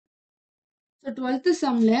So 12th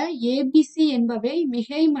சம்ல ABC என்பவை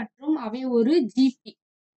மிகை மற்றும் அவை ஒரு ஜிபி.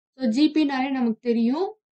 ஸோ ஜிபினாலே நமக்கு தெரியும்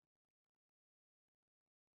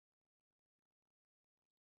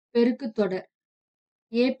பெருக்குத்தொடர்.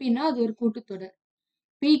 ஏபினா அது ஒரு கூட்டுத்தொடர்.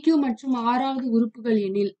 பிக்யூ மற்றும் ஆறாவது உறுப்புகள்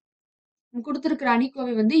எனில் கொடுத்திருக்கிற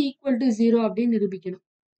அணிக்கோவை வந்து ஈக்குவல் டு 0 அப்படின்னு நிரூபிக்கணும்.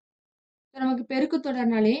 நமக்கு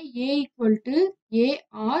பெருக்குத்தொடர்னாலே ஏ equal to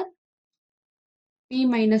AR B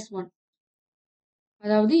minus 1,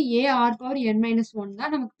 அதாவது ஏஆர் பவர் என் மைனஸ் 1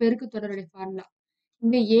 தான் நமக்கு பெருக்குத்தொடருடைய ஃபார்முலா.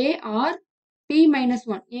 இந்த ஏஆர் பி மைனஸ்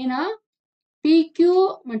 1 ஏன்னா பிக்யூ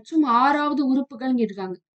மற்றும் ஆறாவது உறுப்புகள்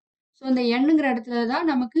இருக்காங்க. ஸோ இந்த எண்ணுங்கிற இடத்துல தான்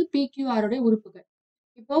நமக்கு பிக்யூஆருடைய உறுப்புகள்.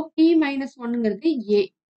 இப்போ பி மைனஸ் ஒன்னுங்கிறது ஏ,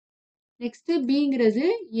 நெக்ஸ்ட் பிங்கிறது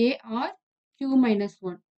AR Q minus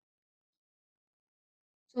 1.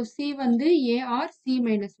 So C வந்து ஏஆர் சி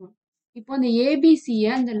மைனஸ் 1. இப்போ இந்த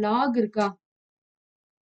ஏபிசியை அந்த லாக் இருக்கா,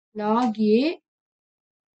 லாக் ஏ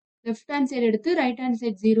லெஃப்ட் ஹேண்ட் சைடு எடுத்து ரைட் ஹேண்ட்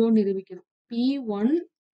சைடு 0 நிரூபிக்கணும். P1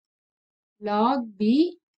 log B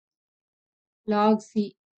log C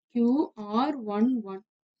QR11.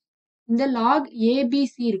 இந்த log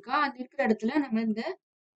ABC இருக்கா, அது இருக்கிற இடத்துல நம்ம இந்த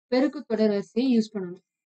பெருக்கு தொடர் வரிசையை யூஸ் பண்ணணும்.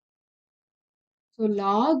 So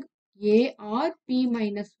log AR P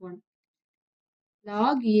minus 1,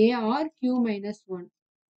 log AR Q minus 1,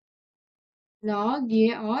 log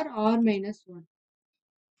AR R minus 1.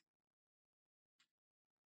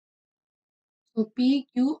 So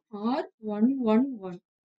PQR 111.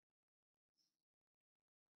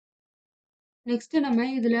 Next நம்ம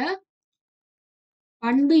இதுல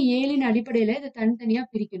பண்பு 7 அடிப்படையில இதை தனித்தனியா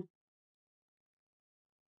பிரிக்கணும்.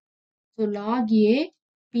 So log A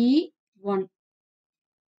P1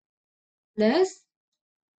 plus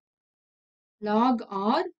log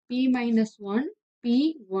R P minus 1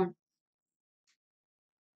 P1.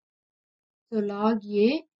 So log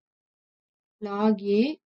A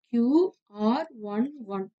Q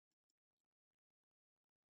R11,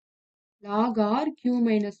 log R Q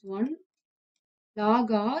minus 1,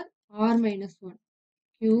 log R minus 1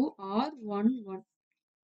 Q R11.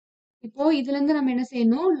 இப்போ இதுல இருந்து நம்ம என்ன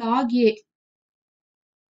செய்யணும், log A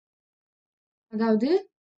அதாவது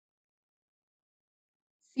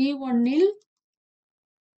C1 இல்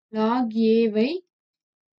log A வை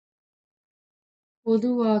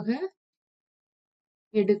பொதுவாக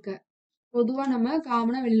எடுக்க, பொதுவா நம்ம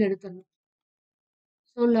காமனா வெளியில எடுத்துடணும்.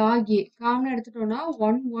 ஸோ log A காமனா எடுத்துட்டோம்னா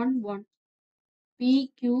 111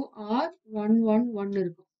 PQR 111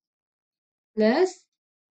 இருக்கும். Plus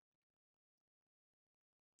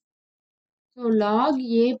so log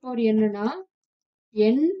A power என்னன்னா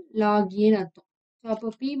n log A அர்த்தம். ஸோ அப்போ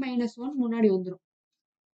P minus 1 முன்னாடி வந்துடும்.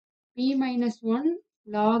 P minus 1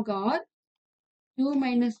 log R, Q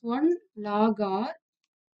minus 1 log R,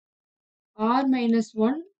 R minus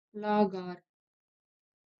 1 log R.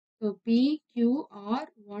 So PQR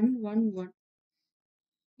 111.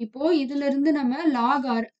 இப்போ இதுல இருந்து நம்ம log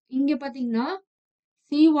R, இங்க பாத்தீங்கன்னா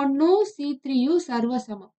C1ம் C3யும்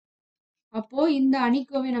சர்வசமம். அப்போ இந்த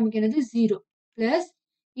அணிக்கோவை நமக்கு என்னது 0. பிளஸ்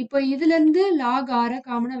இப்போ இதுல இருந்து log R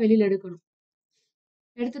காமனா வெளியில எடுக்கணும்.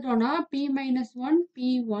 எடுத்துட்டோம்னா P minus 1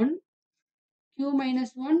 P1, Q minus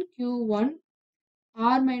 1 Q1,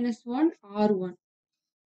 R minus 1 R1.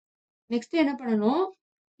 Next என்ன பண்ணணும்,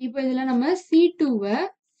 இப்போ இதுல நம்ம C2வை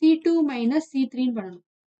C2 minus C3 பண்ணணும்.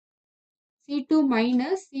 C2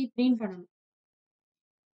 minus C3 பண்ணணும்.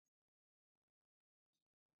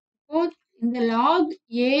 இப்போ இந்த log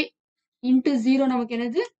A into 0 நமக்கு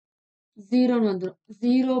என்னது 0 வந்துடும்.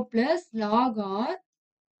 0 plus log R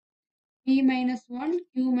P minus 1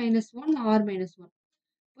 Q minus 1 R minus 1.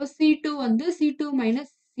 இப்போ C2 வந்து C2 minus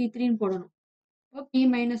C3 போடணும். இப்போ P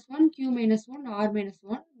minus 1 Q minus 1 R minus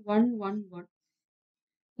 1 1 1 1.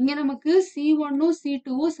 இங்க நமக்கு C1ம்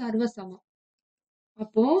C2ம் சர்வசமம்.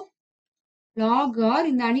 அப்போ log R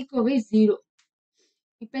இந்த அணிக்கோவை 0.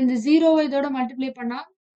 இப்போ இந்த 0வை இதோட மல்டிப்ளை பண்ணா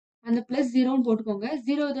அந்த பிளஸ் 0ன்னு போட்டுக்கோங்க.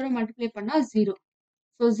 0 இதோட மல்டிப்ளை பண்ணா 0.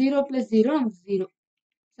 ஸோ 0 plus 0 நமக்கு 0.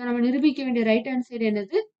 ஸோ நம்ம நிரூபிக்க வேண்டிய ரைட் ஹேண்ட் சைடு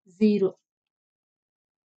என்னது 0.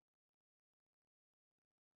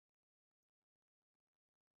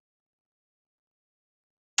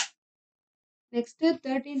 Next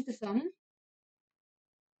 13th some.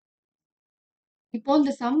 இப்போ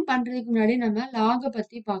இந்த சம் பண்றதுக்கு முன்னாடி நம்ம லாக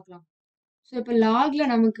பத்தி பார்க்கலாம். ஸோ இப்போ லாக்ல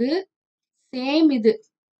நமக்கு சேம் இது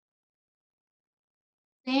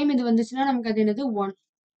வந்துச்சுன்னா நமக்கு அது என்னது 1.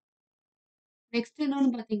 நெக்ஸ்ட்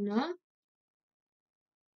என்னன்னு பாத்தீங்கன்னா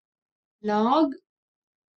log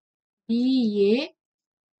BA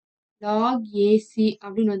log AC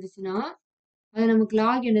அப்படின்னு வந்துச்சுன்னா அது நமக்கு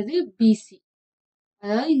log என்னது BC.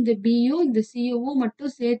 அதாவது இந்த பியும் இந்த சியும்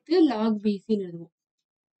மட்டும் சேர்த்து log BCன்னு எழுதுவோம்.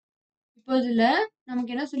 இப்போ இப்போ இதுல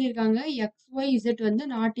நமக்கு என்ன சொல்லியிருக்காங்க, எக்ஸ் ஒய் இசட் வந்து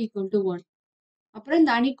நாட் ஈக்குவல் டு 1. அப்புறம்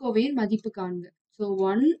இந்த அணிக்கோவையின் மதிப்பு காண்க. So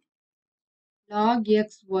 1 log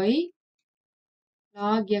X Y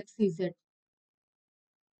log X Z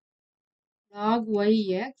log Y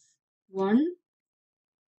X 1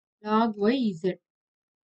 log Y Z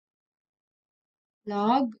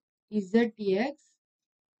log Z X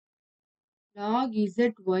log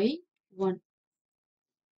Z Y 1.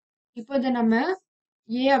 இப்போ இதை நம்ம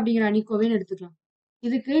ஏ அப்படிங்கிற அணிக்கோவைன்னு எடுத்துக்கலாம்.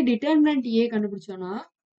 இதுக்கு டிட்டர்மினன்ட் ஏ கண்டுபிடிச்சோம்னா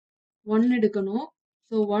 1 எடுக்கணும்.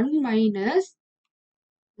 So 1 minus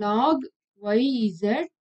log Y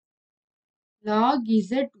Z log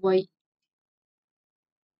Z Y.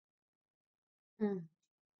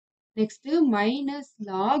 Next minus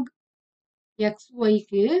log X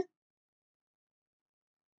ஒய்க்கு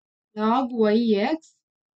log Y X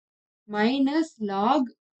minus log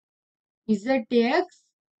Z X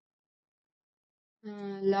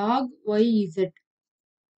log Y Z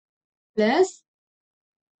plus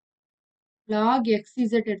log X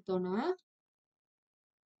Z எடுத்தோம்னா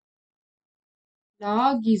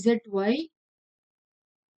log Z Y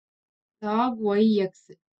log Y X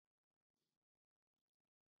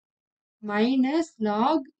minus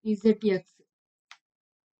log Z X.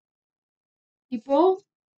 இப்போ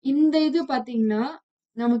இந்த இது பாத்தீங்கன்னா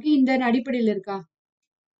நமக்கு இந்த அடிப்படையில் இருக்கா,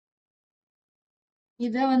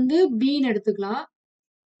 இத வந்து பின்னு எடுத்துக்கலாம்,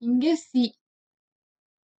 இங்க சி,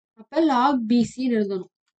 அப்ப log பிசின்னு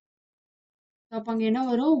எழுதணும். அப்ப அங்க என்ன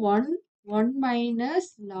வரும், 1 மைனஸ்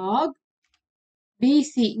log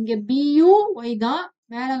பிசி, இங்க பியும் ஒய் தான்,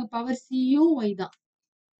 மேல பவர் சியும் ஒய் தான்,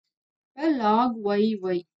 log Y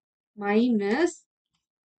Y minus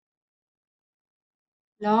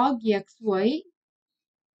log X Y.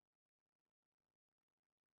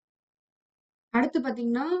 அடுத்து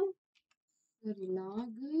பாத்தீங்கன்னா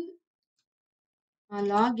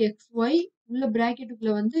log எக்ஸ் ஒய் உள்ள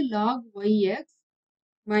பிராக்கெட்டுக்குள்ள வந்து log ஒய் எக்ஸ்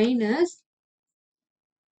மைனஸ்,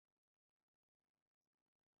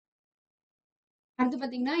 அடுத்து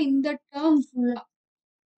பாத்தீங்கன்னா இந்த டேர்ம் ஃபுல்லா,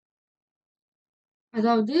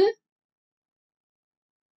 அதாவது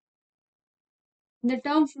இந்த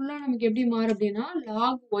டேர்ம் ஃபுல்லா நமக்கு எப்படி மாறும் அப்படின்னா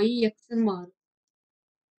log ஒய் எக்ஸ் மாறும்.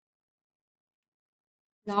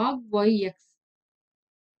 log Y X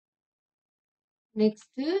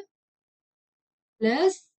next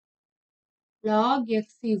plus log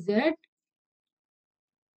X Z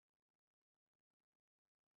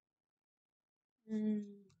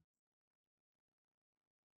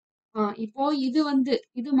இப்போ இது வந்து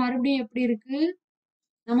இது மறுபடியும் எப்படி இருக்கு,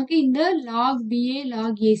 நமக்கு இந்த log BA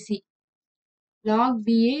log AC log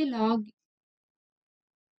BA log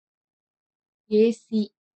AC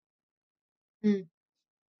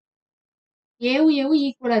ஏவும் ஏவும்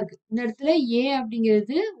ஈக்குவலா இருக்கு. இந்த இடத்துல A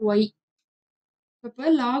அப்படிங்கிறது Y, அப்ப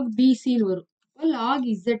log BCன்னு வரும். அப்ப log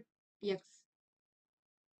ZX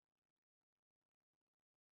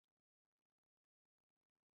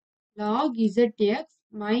log ZX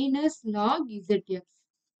minus log ZX.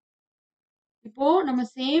 இப்போ நம்ம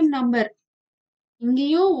சேம் நம்பர்,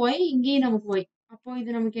 இங்கேயும் Y இங்கேயும் நமக்கு Y, அப்போ இது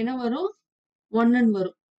நமக்கு என்ன வரும், 1ன்னு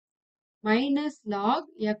வரும். மைனஸ் log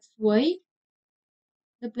XY,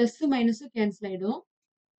 இந்த பிளஸ் மைனஸ் கேன்சல் ஆயிடும்.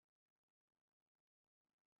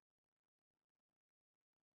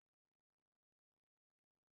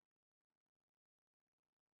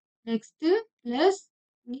 நெக்ஸ்ட் பிளஸ்,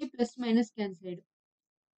 இங்கே பிளஸ் மைனஸ் கேன்சல் ஆயிடும்.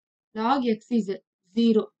 log x is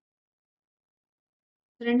 0,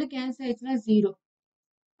 ரெண்டு கேன்சல் ஆயிடுச்சுன்னா 0.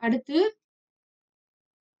 அடுத்து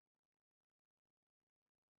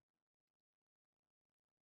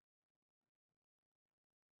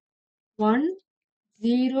 1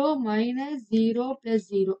 0 மைனஸ் 0 பிளஸ்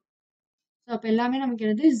 0. அப்ப எல்லாமே நமக்கு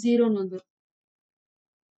என்னது 0ன்னு வந்துடும்.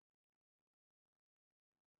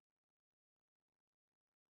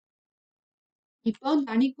 இப்போ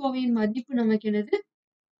அணிக்கோவையின் மதிப்பு நமக்கு என்னது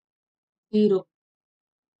 0.